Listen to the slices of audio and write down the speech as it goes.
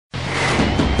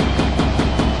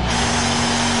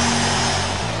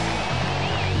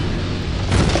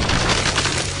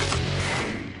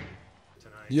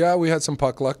Yeah, we had some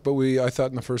puck luck, but I thought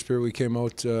in the first period we came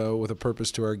out with a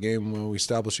purpose to our game. We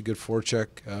established a good forecheck.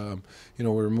 We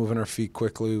were moving our feet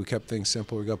quickly. We kept things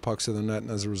simple. We got pucks to the net,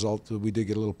 and as a result, we did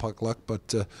get a little puck luck.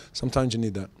 But sometimes you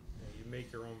need that. You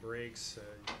make your own breaks.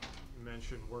 You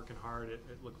mentioned working hard. It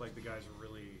looked like the guys were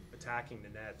really attacking the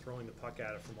net, throwing the puck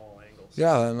at it from all angles.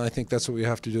 Yeah, and I think that's what we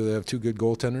have to do. They have two good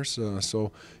goaltenders.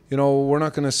 We're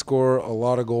not going to score a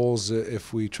lot of goals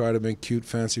if we try to make cute,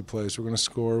 fancy plays. We're going to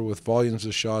score with volumes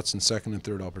of shots and second and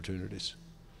third opportunities.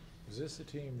 Was this a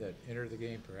team that entered the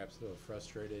game perhaps a little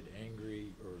frustrated,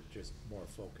 angry, or just more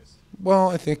focused? Well,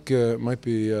 I think it might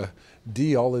be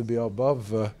D, all the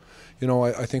above. I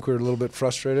think we were a little bit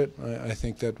frustrated. I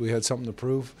think that we had something to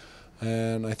prove,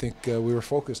 and I think we were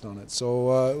focused on it.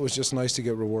 So it was just nice to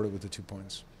get rewarded with the 2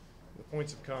 points. The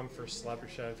points have come for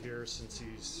Slepyshev here since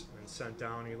he's been sent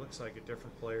down. He looks like a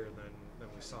different player than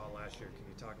we saw last year. Can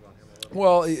you talk about him a little bit?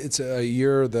 Well, it's a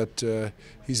year that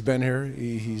he's been here.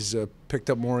 He's picked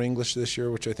up more English this year,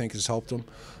 which I think has helped him.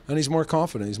 And he's more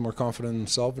confident. He's more confident in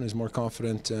himself, and he's more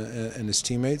confident in his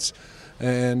teammates.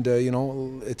 And,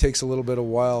 it takes a little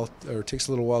while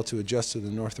to adjust to the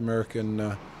North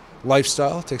American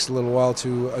lifestyle. It takes a little while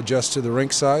to adjust to the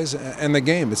rink size and the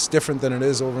game. It's different than it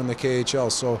is over in the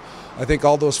KHL. So I think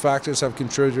all those factors have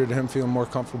contributed to him feeling more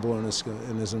comfortable in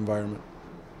his environment.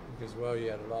 Because,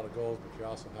 you had a lot of goals, but you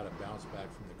also had a bounce back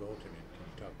from the goaltending. Can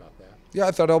you talk about that? Yeah,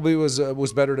 I thought LB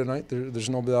was better tonight. There's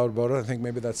no doubt about it. I think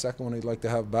maybe that second one he'd like to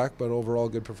have back, but overall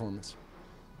good performance.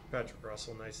 Patrick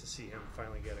Russell, nice to see him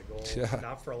finally get a goal. Yeah.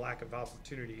 Not for a lack of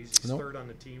opportunities. He's third on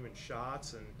the team in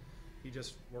shots, and he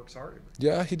just works hard.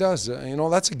 Yeah, he does.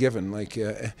 That's a given.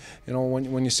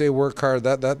 When you say work hard,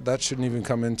 that shouldn't even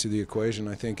come into the equation.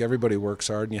 I think everybody works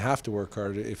hard, and you have to work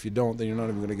hard. If you don't, then you're not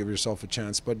even going to give yourself a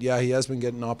chance. But yeah, he has been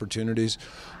getting opportunities.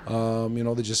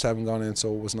 They just haven't gone in.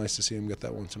 So it was nice to see him get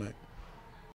that one tonight.